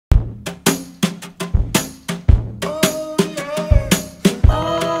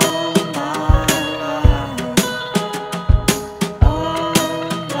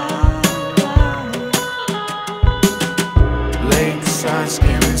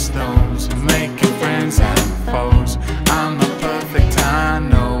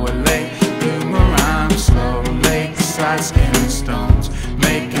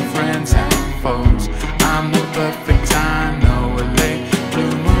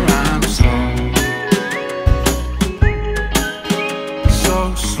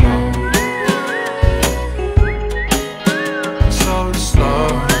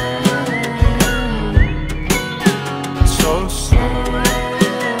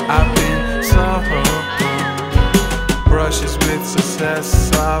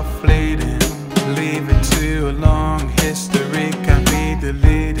process of fleeting. Leave it to a long history, can't be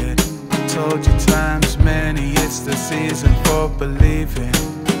deleted. Told you times many, it's the season for believing.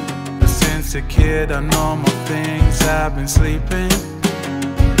 But since a kid I know more things, I've been sleeping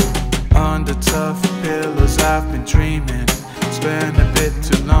under tough pillows, I've been dreaming. Spent a bit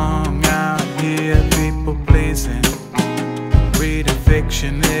too long out here people pleasing, reading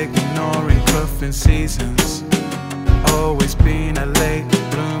fiction, ignoring cuffing seasons. Always been a late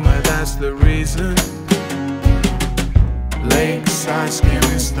bloomer, that's the reason. Lakeside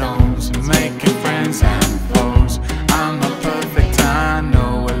skimming stones, making friends and foes. I'm not perfect, I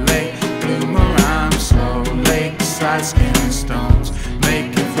know, a late bloomer, I'm slow. Lakeside skimming stones,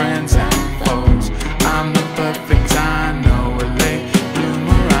 making friends and foes. I'm not perfect, I know, a late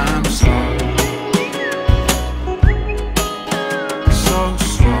bloomer, I'm slow. So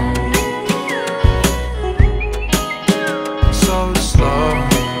slow, so slow,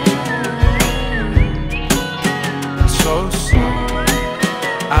 so slow.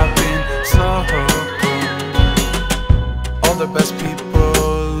 I've been slow. All the best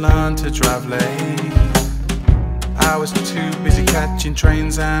people learn to drive late. I was too busy catching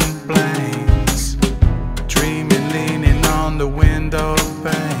trains and planes, dreaming, leaning on the window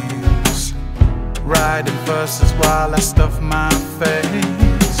panes, writing verses while I stuff my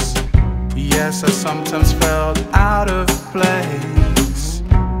face. Yes, I sometimes felt out of place,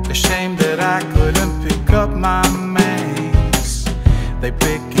 ashamed that I couldn't pick up my mates. They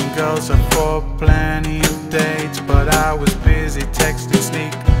picking girls up for plenty of dates, but I was busy texting,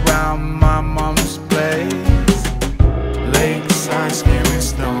 sneak around my mom